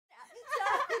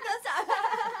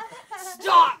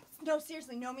No,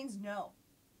 seriously, no means no.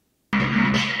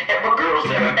 FanGirls.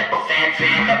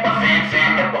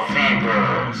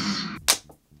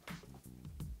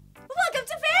 Welcome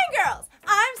to FanGirls!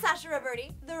 I'm Sasha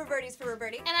Roberti, the Roberti's for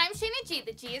Roberti. And I'm Shaina G,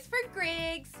 the G is for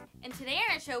Griggs. And today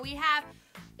on our show we have,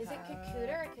 is it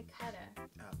Cucuta or Cucuta?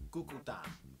 Cucuta.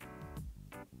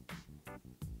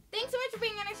 Thanks so much for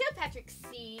being on our show, Patrick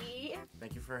C.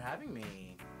 Thank you for having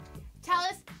me. Tell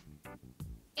us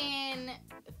in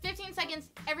 15 seconds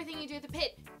everything you do at the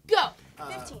pit. Go!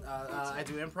 15. I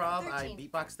do improv, 13, I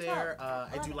beatbox there, 12,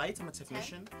 I do 11, lights, I'm a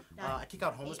technician. 10, I kick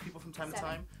out homeless 8, people from time to 7,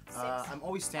 time. 6, I'm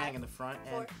always standing in the front,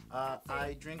 and 4,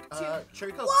 I drink 2,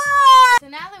 cherry coke. What? So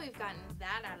now that we've gotten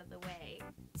that out of the way,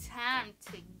 time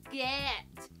to get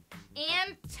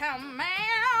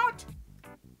intimate.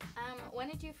 When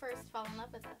did you first fall in love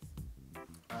with us?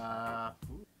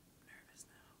 Nervous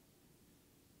now.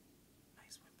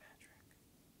 Nice one, Patrick.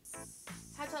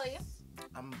 How tall are you?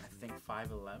 I'm, I think 5'11", I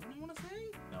want to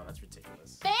say? No, that's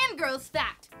ridiculous. Fangirls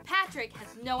fact. Patrick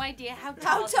has no idea how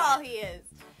tall, How tall he is.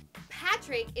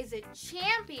 Patrick is a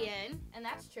champion, and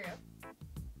that's true,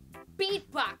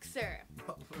 beatboxer.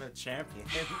 What a champion.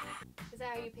 Is that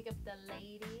how you pick up the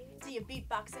ladies? So you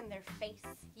beatbox in their face.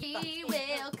 He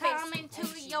will come into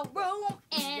your room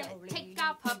and take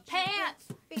off her pants.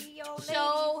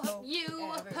 Show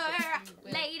you her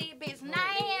lady business.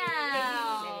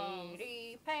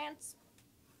 Lady pants.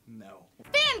 No.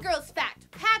 Fangirls fact.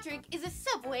 Patrick is a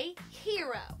subway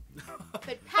hero.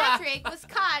 But Patrick was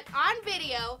caught on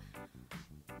video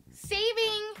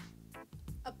saving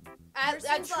a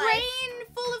Person's train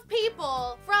full of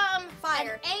people from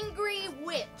Fire. an angry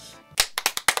witch.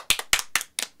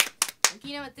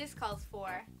 You know what this calls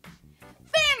for?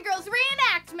 Fangirls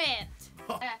reenactment!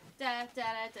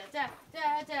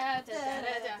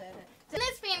 In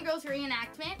this Fangirls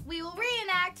reenactment, we will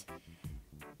reenact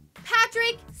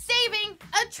Patrick saving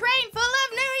a train full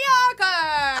of New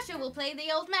Yorkers! Sasha will play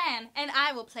the old man, and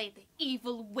I will play the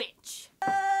evil witch.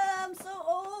 I'm so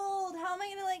old. How am I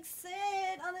gonna like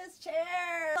sit on this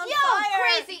chair? On Yo, fire.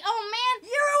 crazy old man!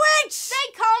 You're a witch! They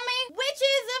call me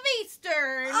Witches of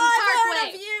Eastern I've Parkway.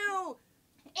 heard of you!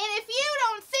 And if you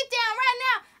don't sit down right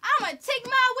now, I'm gonna take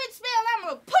my witch spell and I'm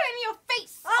gonna put it in your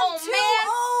face, I'm old too man!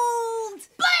 old!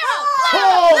 Blam!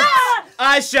 Oh! Blam!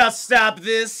 I shall stop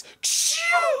this.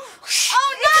 Oh,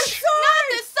 not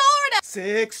the sword!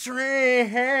 6-string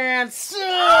hands.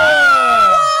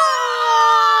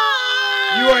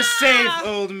 You are safe,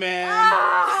 old man.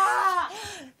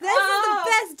 This is the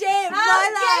best day of I'll my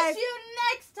life! get you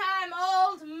next time,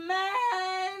 old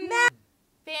man!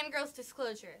 Fangirls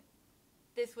disclosure.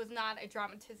 This was not a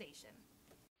dramatization.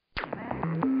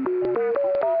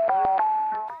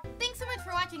 Thanks so much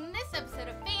for watching this episode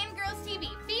of FanGirls TV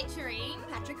featuring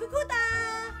Patrick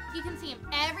Cucuta! You can see him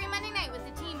every Monday night with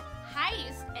the team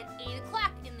Heist at 8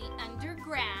 o'clock in the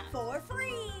underground. For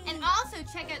free! And also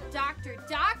check out Dr.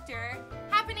 Doctor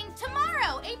happening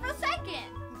tomorrow